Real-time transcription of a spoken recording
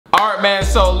Alright, man,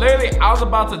 so literally I was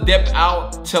about to dip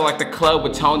out to like the club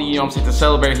with Tony, you know what I'm saying, to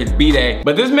celebrate his B-Day.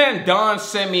 But this man Don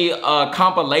sent me a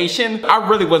compilation. I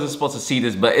really wasn't supposed to see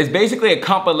this, but it's basically a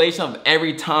compilation of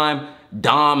every time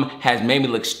Dom has made me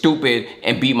look stupid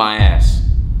and beat my ass.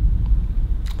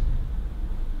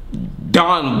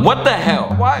 Don, what the hell?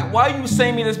 Why you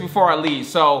saying me this before I leave?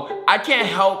 So I can't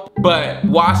help but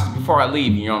watch this before I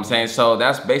leave, you know what I'm saying? So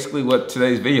that's basically what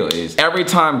today's video is. Every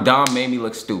time Don made me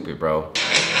look stupid, bro.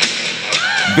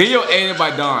 Video edited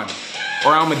by Don,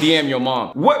 or I'ma DM your mom.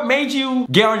 What made you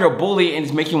get on your bully and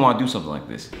just make you want to do something like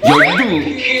this? Yo, you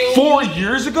doing 4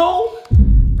 years ago?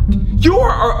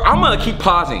 I'm gonna keep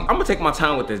pausing. I'm gonna take my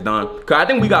time with this, Don, cause I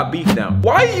think we got beef now.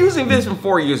 Why are you using this from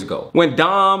 4 years ago? When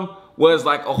Dom was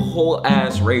like a whole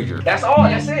ass rager. That's all,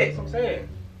 that's it. That's what I'm saying.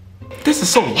 This is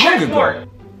so long ago.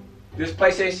 This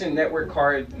PlayStation Network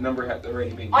card number has already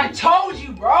been used. I told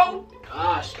you, bro.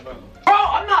 Gosh, bro. Bro,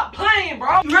 I'm not playing,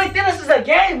 bro. You really think this is a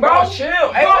game, bro? Bro,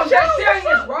 chill. Hey, bro, that's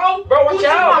serious, bro. Bro, watch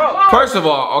out, bro. First of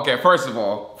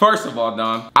all,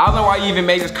 Dom, I don't know why you even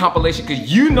made this compilation,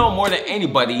 because you know more than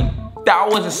anybody that I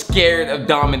wasn't scared of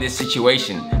Dom in this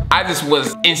situation. I just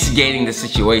was instigating the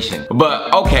situation.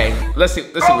 But okay, let's see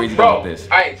where he's going with this.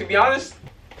 Alright, to be honest,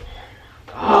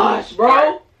 gosh,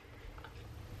 bro.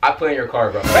 I play in your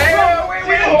car, bro. Hey,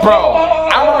 wait. Bro,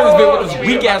 I remember this video with this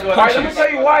weak ass punches. Let me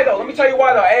tell you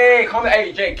why though. Hey, calm down.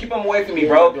 Hey, Jake, keep him away from me,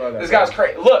 bro. This guy's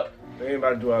crazy. Look. They ain't about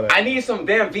to do all that. I need some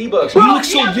damn V-Bucks. We look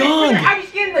so young.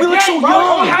 We look so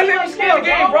young. How you have skin in the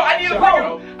game, bro? I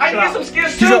need some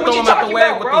skins too. What you talking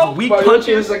about, with bro? those weak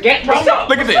punches. Look at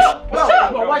this. What's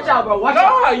up, bro? Watch out, bro. Watch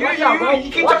out.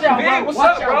 You keep talking big. What's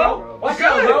up, bro? Watch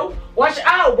out, bro. Watch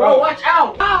out, bro. Watch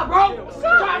out. Nah, bro.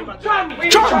 Try me.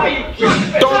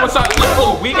 Throw him aside. Look at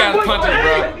those weak ass punches,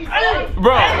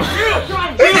 bro.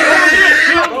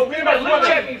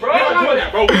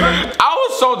 I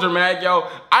was so dramatic, yo.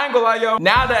 I ain't gonna lie, yo.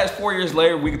 Now that it's 4 years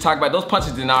later, we can talk about it. Those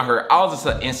punches did not hurt. I was just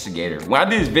an instigator. When I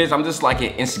do these vids, I'm just like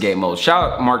in instigate mode.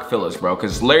 Shout out Mark Phillips, bro,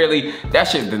 because literally that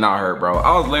shit did not hurt, bro.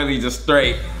 I was literally just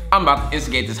straight. I'm about to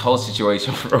instigate this whole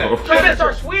situation, bro. Try to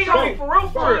start swinging on me for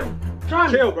real.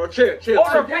 Chill, bro. Chill. Chill,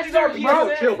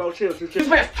 bro. Chill. This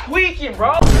man's tweaking,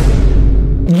 bro.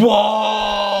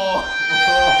 Whoa!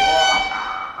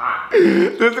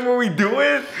 This is what we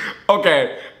doing?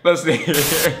 Okay, let's see.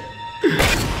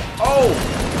 Oh!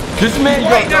 This man,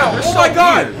 right now. Oh my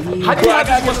God! How do you have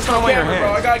this much time on your bro? I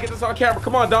hands? gotta get this on camera.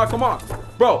 Come on, dog. Come on,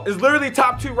 bro. It's literally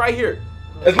top 2 right here.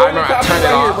 It's I literally top 2 turned it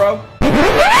right off. here,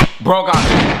 bro. Bro got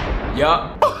it.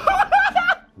 Yup.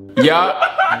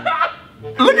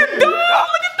 Look at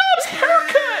Dom's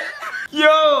haircut.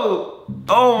 Yo.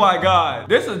 Oh my God.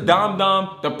 This is Dom,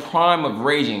 the prime of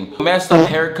raging. Messed up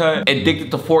haircut,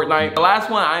 addicted to Fortnite. The last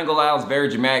one, I ain't gonna lie, was very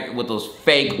dramatic with those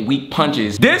fake, weak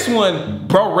punches. This one,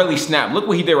 bro, really snapped. Look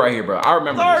what he did right here, bro. I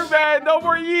remember this. Sorry, man. No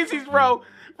more Yeezys, bro.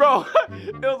 Bro,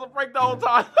 it was a prank the whole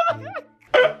time.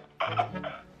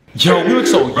 Yo, we look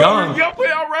so young. You gotta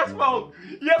play on rest mode.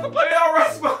 You have to play on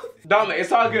rest mode. Dominic,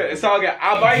 it's all good. It's all good.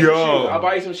 I'll buy you some shoes. I'll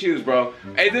buy you some shoes, bro.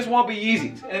 Hey, this won't be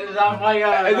Yeezys. Hey,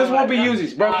 this won't be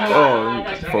Yeezys, bro. Oh,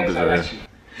 focus on this.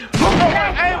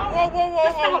 Hey, whoa.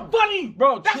 That's not funny,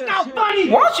 Bro, That's not funny.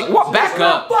 Watch it. What? Back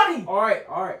up. Funny. All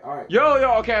right. Yo,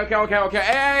 okay.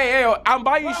 Hey, I'm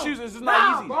buying you shoes. This is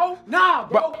not easy. Nah,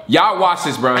 bro. Y'all watch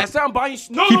this, bro. I said I'm buying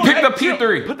you. He picked up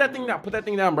P3. Put that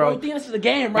thing down, bro. You think this is a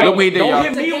game, right? Look what he did, y'all.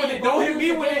 Don't hit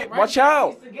me with it. Watch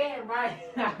out. It's a game, right?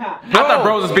 I thought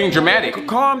bro was being dramatic.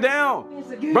 Calm down.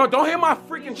 Bro, don't hit my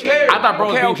freaking chair. I thought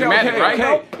bro was being dramatic,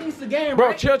 right? It's a game, Bro,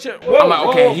 right? chill. I'm like,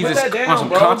 okay, he's just on some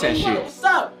content shit.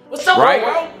 What's up, Right?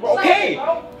 bro? Okay.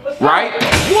 Right?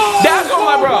 That's what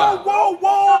I'm like, bro.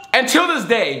 Whoa. Until this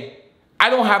day, I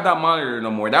don't have that monitor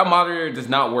no more. That monitor does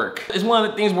not work. It's one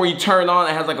of the things where you turn on,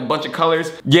 it has like a bunch of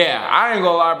colors. Yeah, I ain't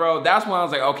gonna lie, bro. That's when I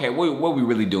was like, okay, what we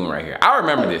really doing right here? I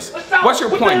remember this. What's your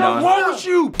point, Don? What's wrong with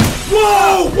you?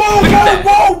 Whoa.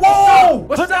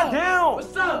 What's Put that up? down.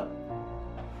 What's up?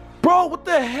 Bro, what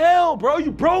the hell, bro?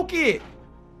 You broke it.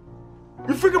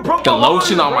 You freaking broke The the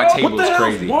lotion monitor, on my bro. table What is the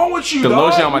crazy. hell's wrong with you, The dog?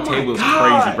 lotion on my Oh table is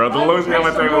God. crazy, bro. The lotion on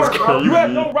my table is crazy. You have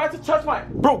no right to touch my.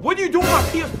 Bro, what are you doing with my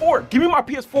PS4? Give me my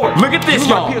PS4. Look at this, Give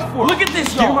me my y'all. PS4. Look at this,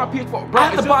 Give me y'all. my PS4. Bro, I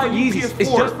have to buy Yeezys. PS4.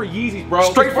 It's just for Yeezys, bro.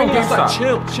 Straight from It's like,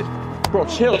 GameStop. chill. Bro,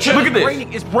 chill. Look at this.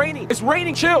 It's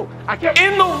raining. Chill. I can't.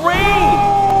 In the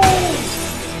rain.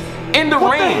 In the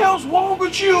What the rain. hell's wrong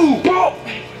with you, bro?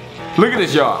 Look at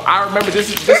this, y'all. I remember this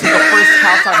is the first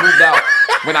house I moved out.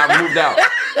 When I moved out.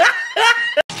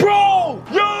 Bro,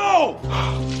 yo!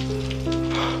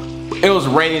 It was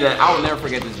raining and I will never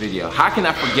forget this video. How can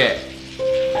I forget?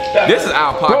 This is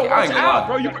out of pocket. Bro, I ain't gonna lie.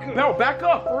 bro, bro, back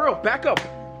up, for real, back up.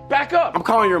 back up. I'm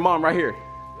calling your mom right here.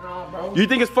 Nah, bro. You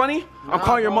think it's funny? I'm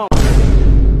calling your mom.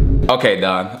 Okay,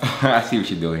 Don, I see what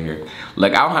you're doing here.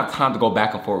 Look, I don't have time to go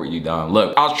back and forth with you, Don.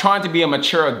 Look, I was trying to be a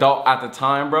mature adult at the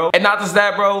time, bro. And not just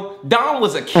that, bro. Don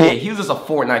was a kid. He was just a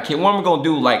Fortnite kid. What am I gonna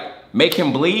do? Like, make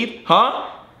him bleed? Huh?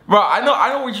 Bro, I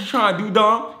know what you're trying to do,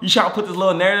 Don. You trying to put this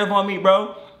little narrative on me,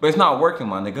 bro. But it's not working,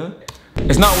 my nigga.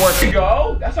 It's not working.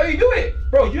 Yo, that's how you do it.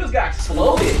 Bro, you just got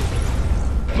exploded.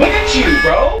 Look at you,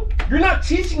 bro. You're not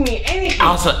teaching me anything.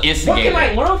 I was an instigator. What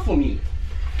can I learn from you?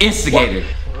 Instigator.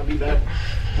 I'll be back.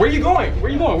 Where you going?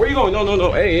 Where you going? Where you going?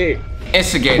 No. Hey.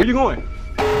 Instigator. Where you going?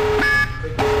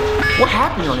 What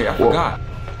happened on here? I forgot.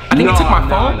 I think he took my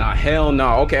phone. Nah, hell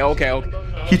no. Okay.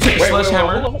 He took a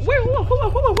sledgehammer. Hold on.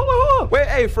 Wait,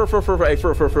 hey,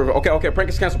 okay, prank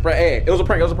is canceled. Hey, it was a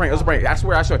prank. I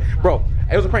swear. Bro,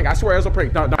 it was a prank. I swear it was a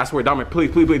prank. No, I swear, Dominic,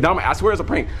 please. Dominic, I swear it was a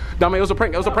prank. Dominic, it was a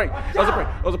prank.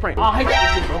 I'll hit you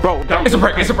with you, bro. Bro, It's a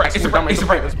prank. It's a prank.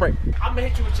 I'm gonna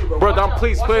hit you with you, bro. Bro, Dom,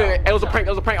 please. It was a prank.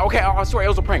 Okay, I swear it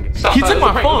was a prank. He took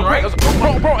my phone, right?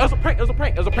 Bro, it was a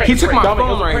prank. He took my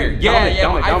phone right here. Yeah,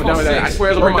 my iPhone 6. I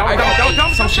swear it was a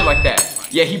prank. Some shit like that.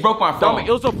 Yeah, he broke my phone. Dominic,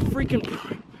 it was a freaking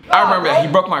prank. I remember that. He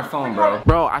broke my phone, bro.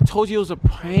 Bro, I told you it was a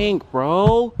prank,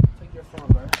 bro. Take your phone,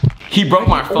 bro. He broke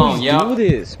my phone, yo. You always do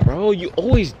this, bro. You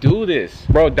always do this.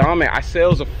 Bro, Dominic, I said it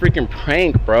was a freaking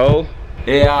prank, bro.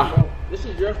 Yeah. Bro, this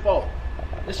is your fault.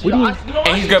 This is What do you mean?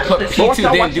 And he's gonna put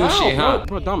P2 didn't do shit, huh?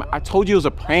 Bro, Dominic, I told you it was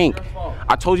a prank.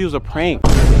 I told you it was a prank.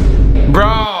 Bro,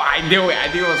 I knew it.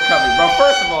 I knew it was coming. Bro,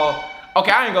 first of all,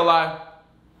 okay, I ain't gonna lie.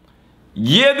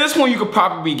 Yeah, this one you could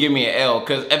probably give me an L,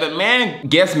 because if a man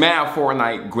gets mad at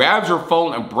Fortnite, grabs your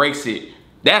phone and breaks it,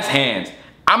 that's hands.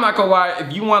 I'm not gonna lie,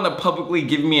 if you want to publicly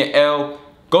give me an L,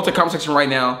 go to the comment section right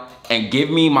now and give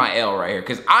me my L right here.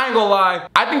 Because I ain't gonna lie,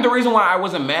 I think the reason why I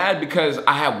wasn't mad because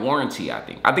I had warranty, I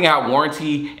think I had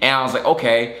warranty, and I was like,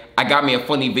 okay, I got me a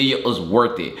funny video, it was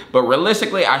worth it. But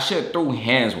realistically, I should have threw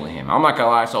hands with him. I'm not gonna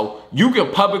lie, so you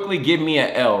can publicly give me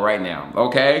an L right now,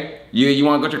 okay? You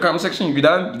wanna go to your comment section? You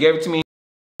done? You gave it to me?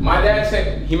 My dad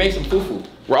said he makes some fufu.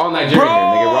 We're all Nigerian here,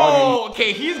 nigga. We're all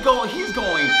okay, he's going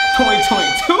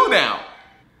 2022 now.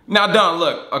 Now, Don,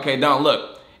 look. Okay, Don,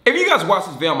 look. If you guys watch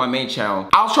this video on my main channel,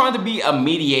 I was trying to be a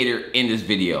mediator in this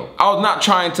video. I was not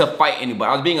trying to fight anybody.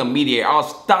 I was being a mediator. I was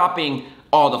stopping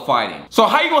all the fighting. So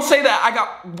how you gonna say that I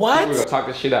got, what? We're gonna talk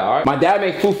this shit out, all right? My dad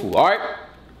made fufu, all right?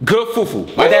 Good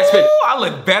fufu. My dad spent, I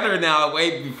look better now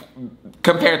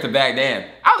compared to back then.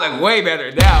 I was like way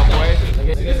better now, boy.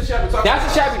 That's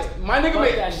a shabby. My nigga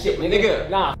made that shit, nigga.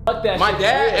 Nah, fuck that shit. My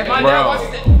dad, if my dad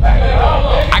watched it,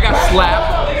 I got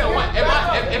slapped.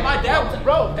 If my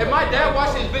dad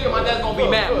watched this video, my dad's gonna be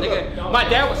mad, nigga. My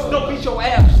dad would still beat your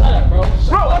ass. Shut up, bro.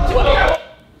 Bro, what?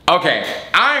 Okay,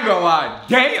 I ain't gonna lie.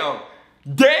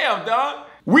 Damn, dog.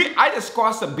 I just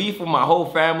squashed a beef with my whole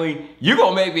family. You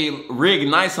gonna make me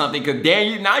reignite something, cause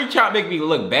damn, now you trying to make me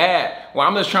look bad. Well,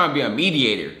 I'm just trying to be a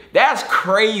mediator. That's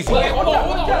crazy. Wait, hold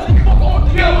on.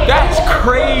 That's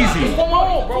crazy. Hold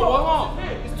on, bro. Hold on.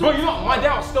 Bro, you know my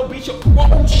dad will still beat you.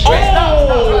 Oh!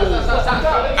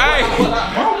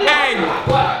 Hey,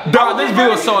 dog, this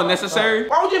video is so unnecessary.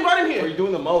 Why would you invite him here? You're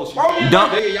doing the most. Dumb.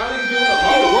 Nigga, y'all niggas doing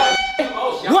the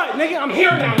most. What, nigga? I'm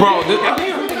here now. Bro,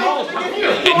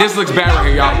 this looks bad right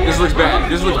here, y'all. This looks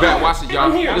bad. Watch it,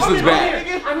 y'all. This looks bad.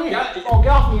 I'm here. Oh,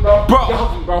 get off me, bro. Bro. Get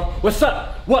off me, bro. What's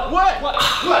up? What?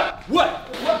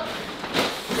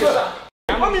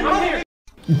 I'm here.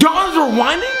 Don's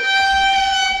rewinding?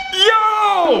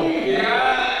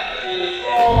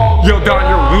 Yo, Don,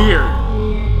 you're weird.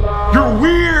 You're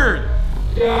weird.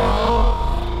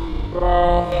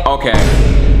 Okay.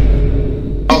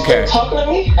 Talking to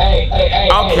me? Hey.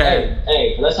 Okay.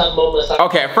 Hey, let's have a moment.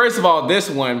 Okay, first of all, this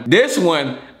one,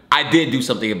 I did do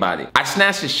something about it. I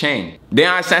snatched his chain. Then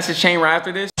I snatched his chain right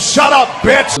after this. Shut up,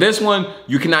 bitch! This one,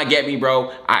 you cannot get me,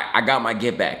 bro. I got my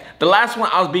get back. The last one,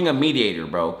 I was being a mediator,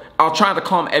 bro. I was trying to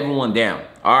calm everyone down,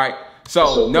 all right?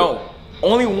 So no,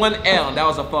 only one L, and that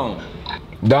was a phone.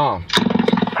 Dom.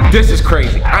 This is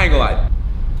crazy, I ain't gonna lie.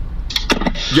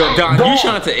 Yo, Don, you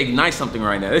trying to ignite something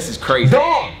right now. This is crazy.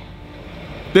 Dom.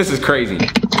 This is crazy.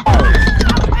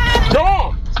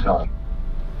 Dom.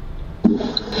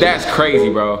 That's crazy,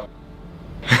 bro.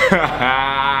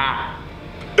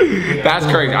 That's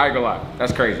crazy. I ain't gonna lie.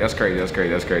 That's crazy.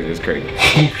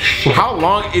 How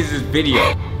long is this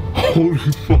video? Holy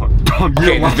fuck. Dom,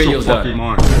 Okay, this video's done.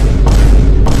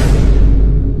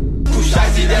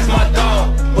 That's my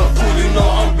dog, but fool, you know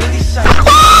I'm really shy.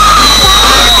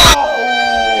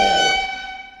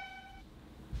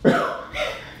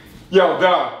 Yo,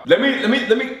 Don, let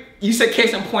me. You said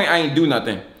case in point, I ain't do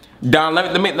nothing. Don,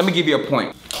 let me give you a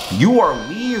point. You are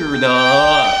weird.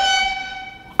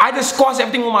 I discussed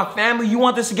everything with my family. You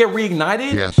want this to get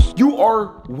reignited? Yes. You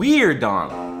are weird,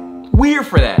 Don. Weird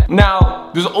for that.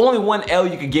 Now, there's only one L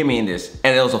you could give me in this,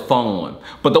 and it was a fun one.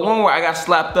 But the one where I got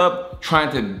slapped up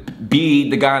trying to be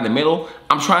the guy in the middle,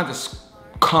 I'm trying to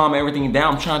calm everything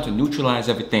down. I'm trying to neutralize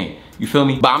everything. You feel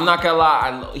me? But I'm not gonna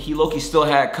lie, he low-key still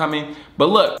had it coming. But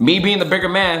look, me being the bigger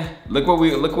man, look where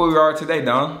we are today,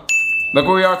 Don. Look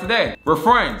where we are today. We're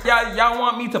friends. Y'all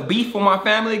want me to beef with my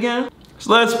family again?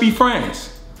 So let's be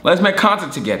friends. Let's make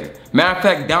content together. Matter of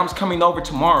fact, Dom's coming over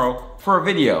tomorrow for a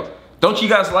video. Don't you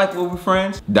guys like when we're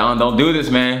friends? Don, don't do this,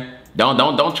 man. Don't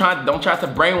try to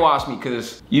brainwash me,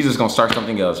 cause you just gonna start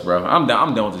something else, bro. I'm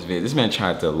done with this video. This man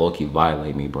tried to low-key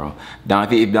violate me, bro. Don,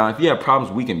 if you have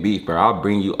problems, we can beef, bro. I'll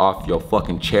bring you off your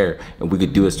fucking chair and we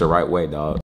could do this the right way,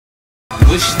 dog.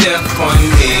 Wish that on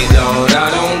me, dog. I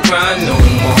don't cry no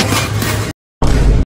more.